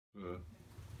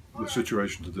The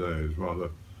situation today is rather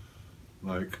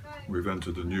like we've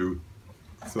entered a new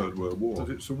Third World War.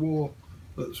 It's a war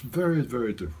that's very,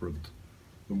 very different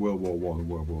than World War One and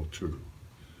World War Two.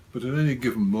 But at any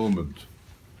given moment,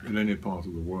 in any part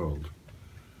of the world,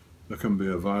 there can be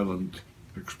a violent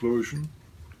explosion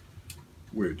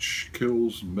which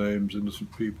kills and maims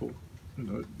innocent people,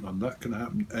 and that can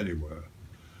happen anywhere.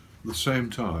 At the same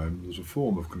time, there's a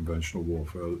form of conventional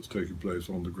warfare that's taking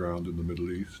place on the ground in the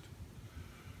Middle East.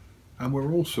 And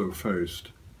we're also faced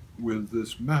with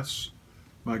this mass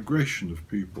migration of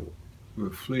people who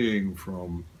are fleeing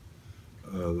from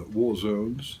war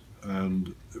zones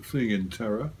and fleeing in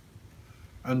terror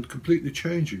and completely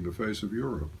changing the face of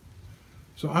Europe.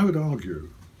 So I would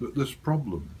argue that this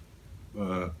problem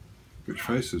which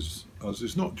faces us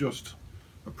is not just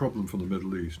a problem for the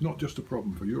Middle East, not just a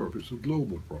problem for Europe, it's a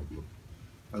global problem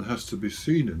and has to be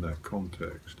seen in that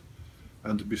context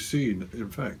and to be seen, in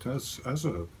fact, as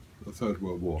a Third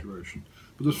World War situation.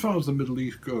 But as far as the Middle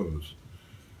East goes,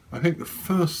 I think the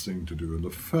first thing to do and the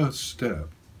first step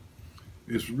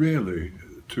is really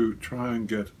to try and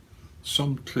get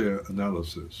some clear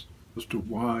analysis as to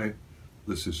why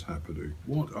this is happening.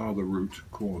 What are the root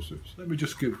causes? Let me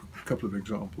just give a couple of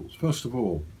examples. First of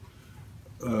all,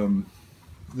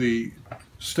 the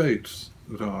states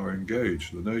that are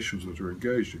engaged, the nations that are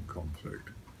engaged in conflict,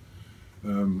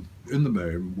 in the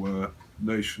main were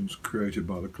nations created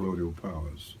by the colonial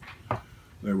powers.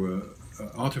 They were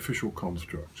artificial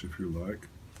constructs, if you like,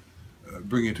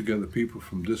 bringing together people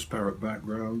from disparate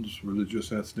backgrounds,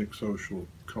 religious, ethnic, social,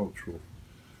 cultural.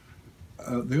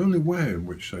 The only way in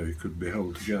which they could be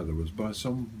held together was by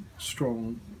some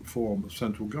strong form of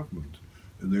central government.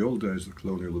 In the old days of the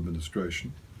colonial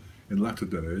administration, in latter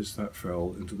days that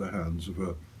fell into the hands of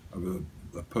a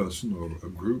person or a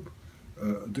group,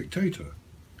 a dictator.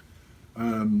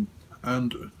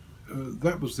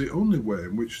 That was the only way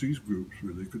in which these groups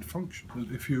really could function.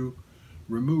 If you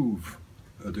remove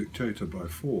a dictator by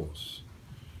force,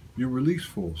 you release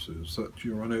forces that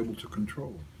you're unable to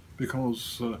control,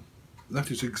 because that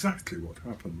is exactly what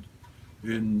happened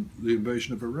in the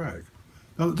invasion of Iraq.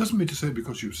 Now, that doesn't mean to say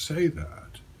because you say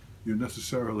that, you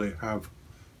necessarily have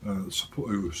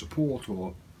support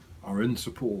or are in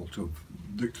support of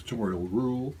dictatorial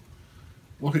rule.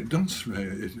 What it does say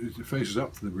is it faces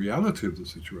up to the reality of the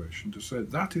situation to say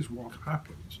that is what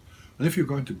happens. And if you're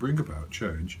going to bring about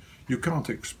change, you can't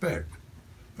expect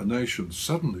a nation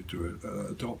suddenly to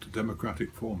adopt a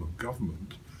democratic form of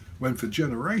government when for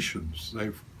generations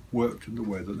they've worked in the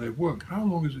way that they've worked. How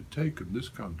long has it taken this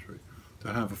country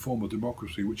to have a form of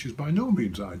democracy which is by no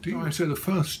means ideal? I say the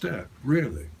first step,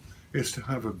 really, is to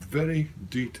have a very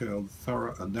detailed,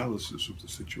 thorough analysis of the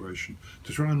situation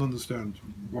to try and understand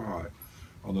why.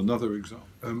 On another example,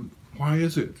 why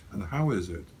is it and how is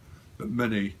it that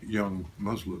many young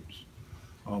Muslims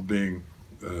are being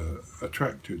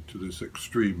attracted to this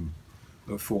extreme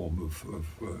form of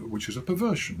which is a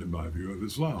perversion, in my view, of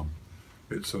Islam?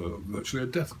 It's virtually a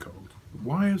death cult.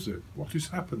 Why is it? What is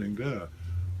happening there?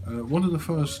 One of the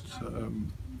first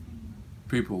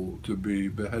people to be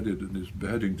beheaded and his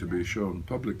beheading to be shown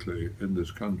publicly in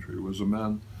this country was a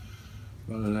man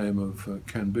by the name of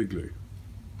Ken Bigley.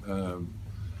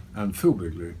 And Phil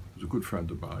Bigley is a good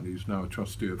friend of mine. He's now a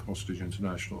trustee of Hostage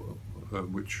International,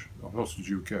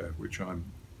 Hostage UK, which I'm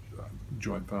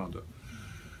joint founder.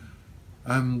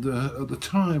 And at the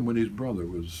time when his brother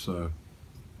was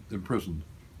imprisoned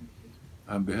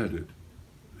and beheaded,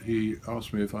 he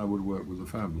asked me if I would work with the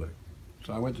family.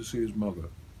 So I went to see his mother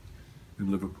in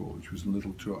Liverpool. She was a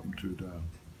little 2 up and 2 down.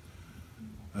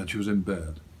 And she was in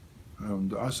bed.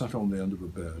 And I sat on the end of a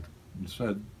bed and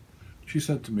she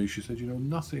said to me, you know,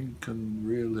 nothing can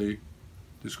really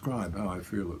describe how I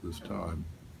feel at this time.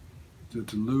 To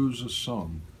lose a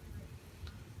son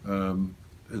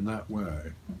in that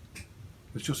way,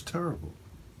 it's just terrible.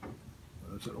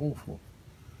 It's awful.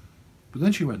 But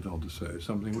then she went on to say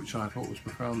something which I thought was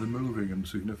profoundly moving and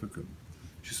significant.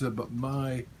 She said, but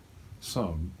my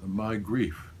son, and my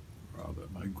grief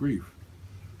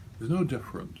is no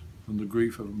different than the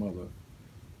grief of a mother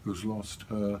who's lost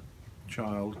her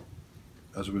child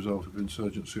as a result of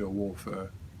insurgency or warfare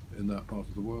in that part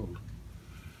of the world.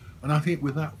 And I think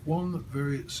with that one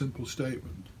very simple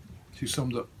statement, she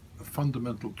summed up a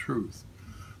fundamental truth,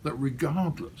 that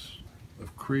regardless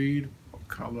of creed, or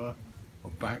colour, or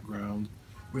background,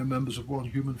 we're members of one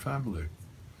human family.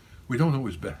 We don't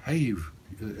always behave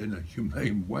in a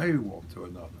humane way one to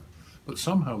another, but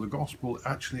somehow the gospel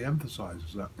actually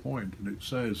emphasizes that point, and it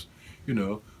says, you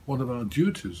know, one of our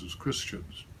duties as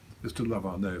Christians is to love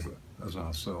our neighbour as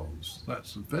ourselves.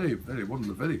 That's one of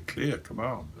the very clear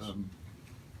commands.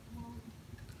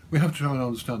 We have to try and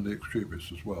understand the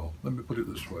extremists as well. Let me put it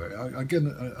this way. Again,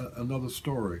 another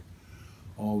story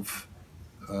of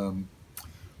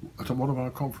at one of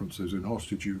our conferences in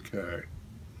Hostage UK,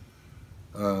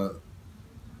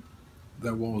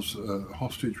 there was a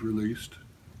hostage released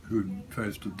who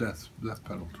faced a death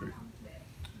penalty,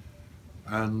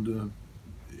 and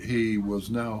he was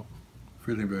now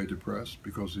feeling very depressed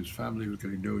because his family was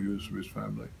getting no news from his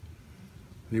family.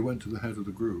 And he went to the head of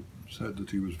the group, said that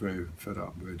he was very fed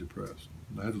up, very depressed.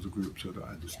 And the head of the group said, "I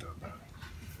understand that."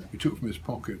 He took from his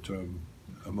pocket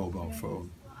a mobile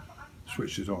phone,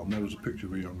 switched it on. There was a picture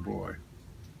of a young boy,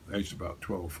 aged about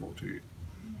 12, 14.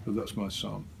 So that's my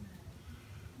son.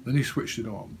 Then he switched it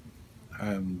on,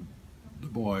 and the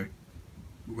boy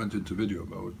went into video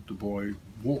mode. The boy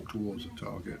walked towards the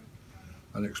target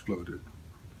and exploded.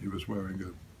 He was wearing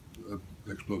an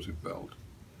explosive belt.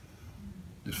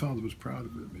 His father was proud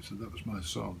of him. He said, "That was my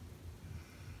son."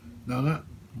 Now that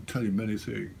will tell you many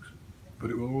things,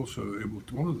 but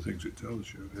one of the things it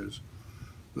tells you is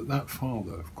that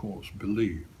father, of course,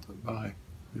 believed that by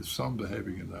his son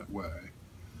behaving in that way,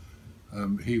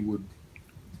 he would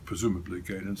presumably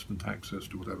gain instant access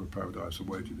to whatever paradise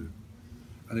awaited him.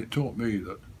 And it taught me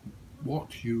that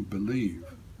what you believe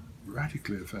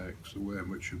radically affects the way in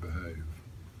which you behave.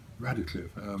 Radically.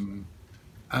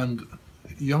 And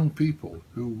young people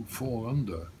who fall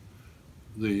under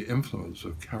the influence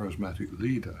of charismatic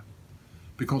leader,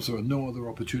 because there are no other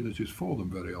opportunities for them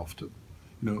very often.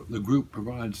 You know, the group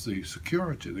provides the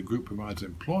security, the group provides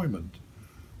employment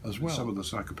as well. Some of the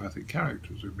psychopathic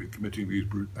characters who've been committing these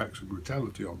acts of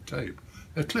brutality on tape,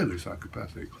 they're clearly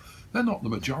psychopathic. They're not the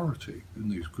majority in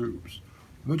these groups.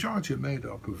 The majority are made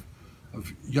up of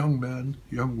young men,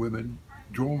 young women,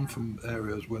 drawn from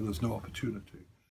areas where there's no opportunity.